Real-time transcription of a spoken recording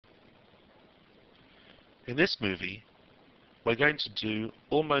In this movie, we're going to do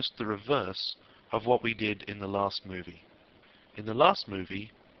almost the reverse of what we did in the last movie. In the last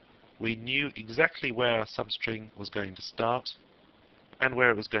movie, we knew exactly where our substring was going to start and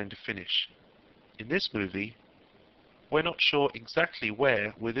where it was going to finish. In this movie, we're not sure exactly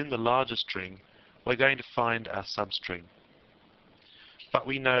where within the larger string we're going to find our substring, but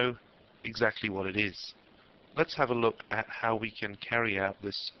we know exactly what it is. Let's have a look at how we can carry out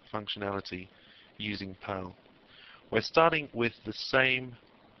this functionality using Perl. We're starting with the same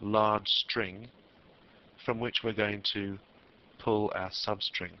large string from which we're going to pull our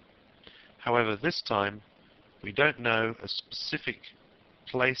substring. However, this time we don't know a specific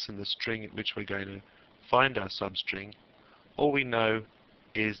place in the string at which we're going to find our substring. All we know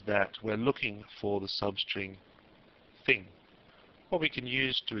is that we're looking for the substring thing. What we can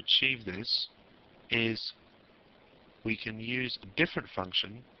use to achieve this is we can use a different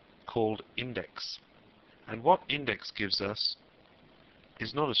function called index. And what index gives us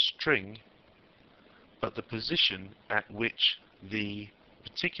is not a string, but the position at which the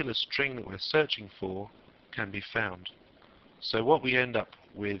particular string that we're searching for can be found. So what we end up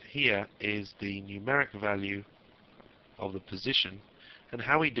with here is the numeric value of the position, and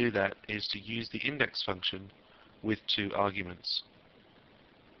how we do that is to use the index function with two arguments.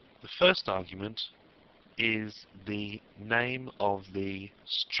 The first argument is the name of the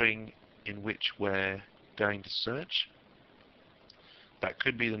string in which we're going to search. That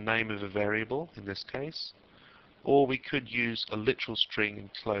could be the name of a variable in this case, or we could use a literal string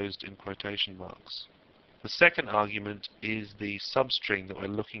enclosed in quotation marks. The second argument is the substring that we're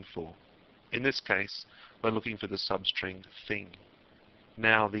looking for. In this case, we're looking for the substring thing.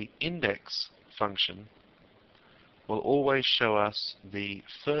 Now, the index function will always show us the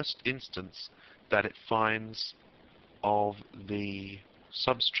first instance that it finds of the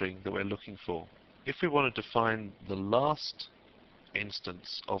substring that we're looking for. If we wanted to find the last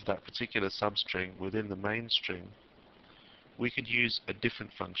instance of that particular substring within the main string, we could use a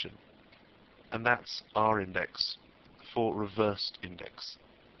different function, and that's rIndex for reversed index.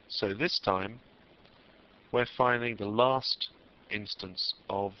 So this time we're finding the last instance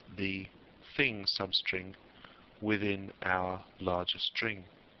of the thing substring within our larger string.